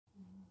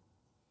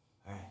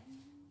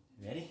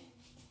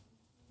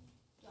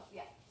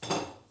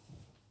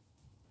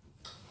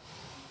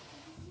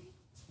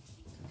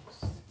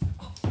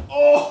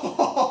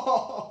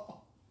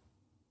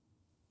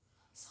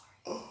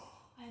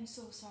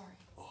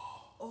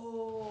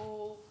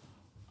Oh,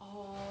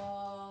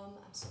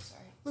 I'm so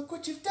sorry. Look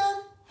what you've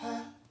done.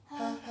 Ha,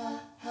 ha,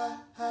 ha, ha,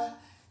 ha,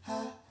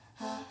 ha,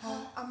 ha,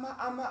 ha.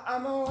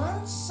 I'm a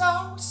 1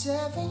 so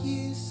 7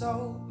 years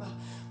old. My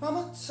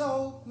mama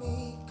told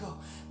me, go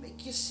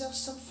make yourself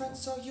some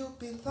friends or you'll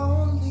be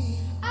lonely.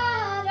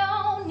 I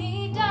don't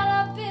need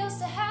dollar bills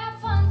to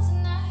have fun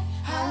tonight.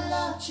 I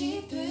love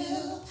cheap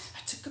thrills. I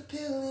took a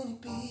pill in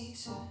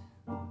Ibiza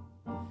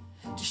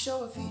to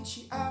show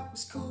Avicii I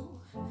was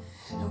cool.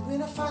 And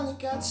when I finally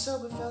got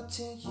sober, felt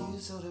 10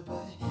 years older,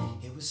 but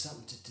it was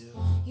something to do.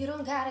 You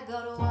don't gotta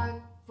go to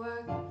work,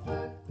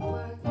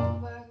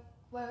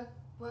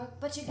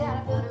 but you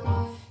gotta go to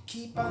work.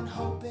 Keep on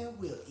hoping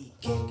we'll eat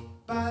cake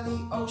by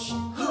the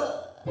ocean.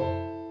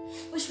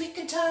 Wish we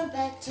could turn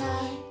back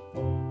time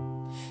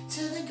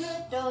to the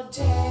good old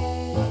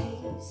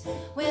days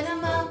when our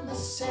mama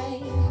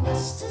sang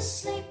us to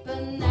sleep,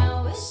 but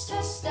now we're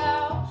stressed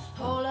out.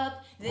 Hold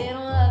up, they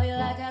don't love you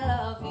like I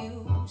love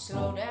you.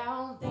 Slow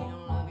down, they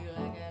don't love you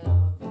like I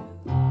love you.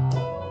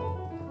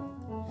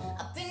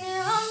 I've been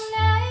here all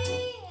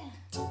night,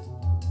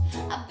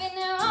 I've been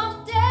here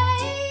all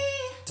day,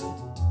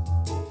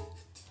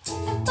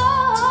 and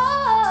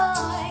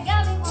boy,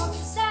 got me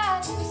walking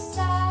side to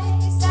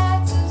side,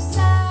 side to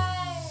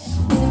side.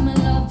 Send my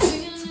love to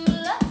your new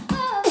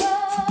lover,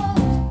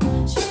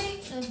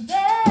 treat her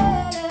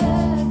better.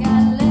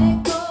 Gotta let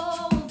go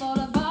of all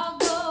of our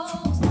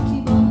goals.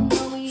 We both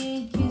know we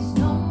ain't kissed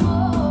no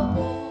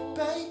more.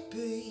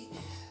 Baby,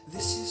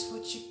 this is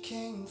what you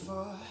came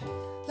for.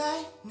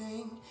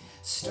 Lightning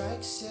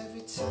strikes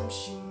every time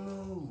she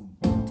moves.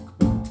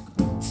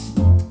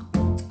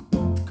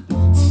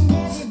 And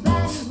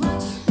everybody's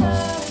watching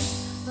her,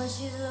 but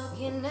she's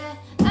looking at.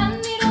 I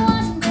need a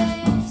one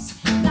dance,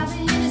 got the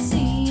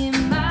Hennessy in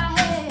my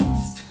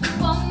hands.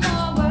 One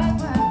more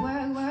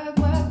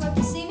work.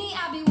 You see me, I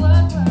be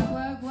work.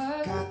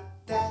 Got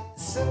that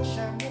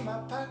sunshine in my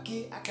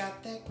pocket. I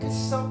got that good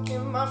soak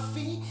in my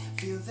feet.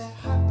 Feel that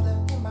hot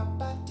blood in my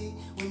body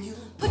when you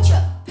Put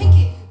your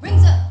pinky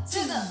rings up to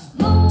the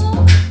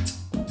moon.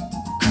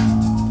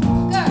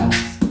 Girls,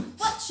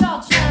 what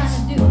y'all trying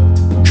to do?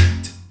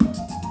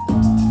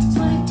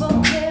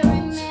 24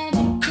 karat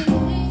magic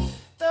ding.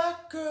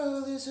 That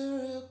girl is a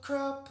real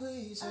crowd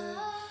pleaser.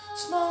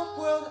 Small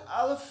world,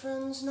 all her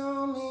friends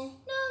know me.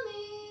 Know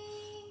me.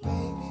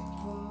 Baby,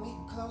 pull me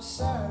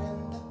closer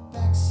in the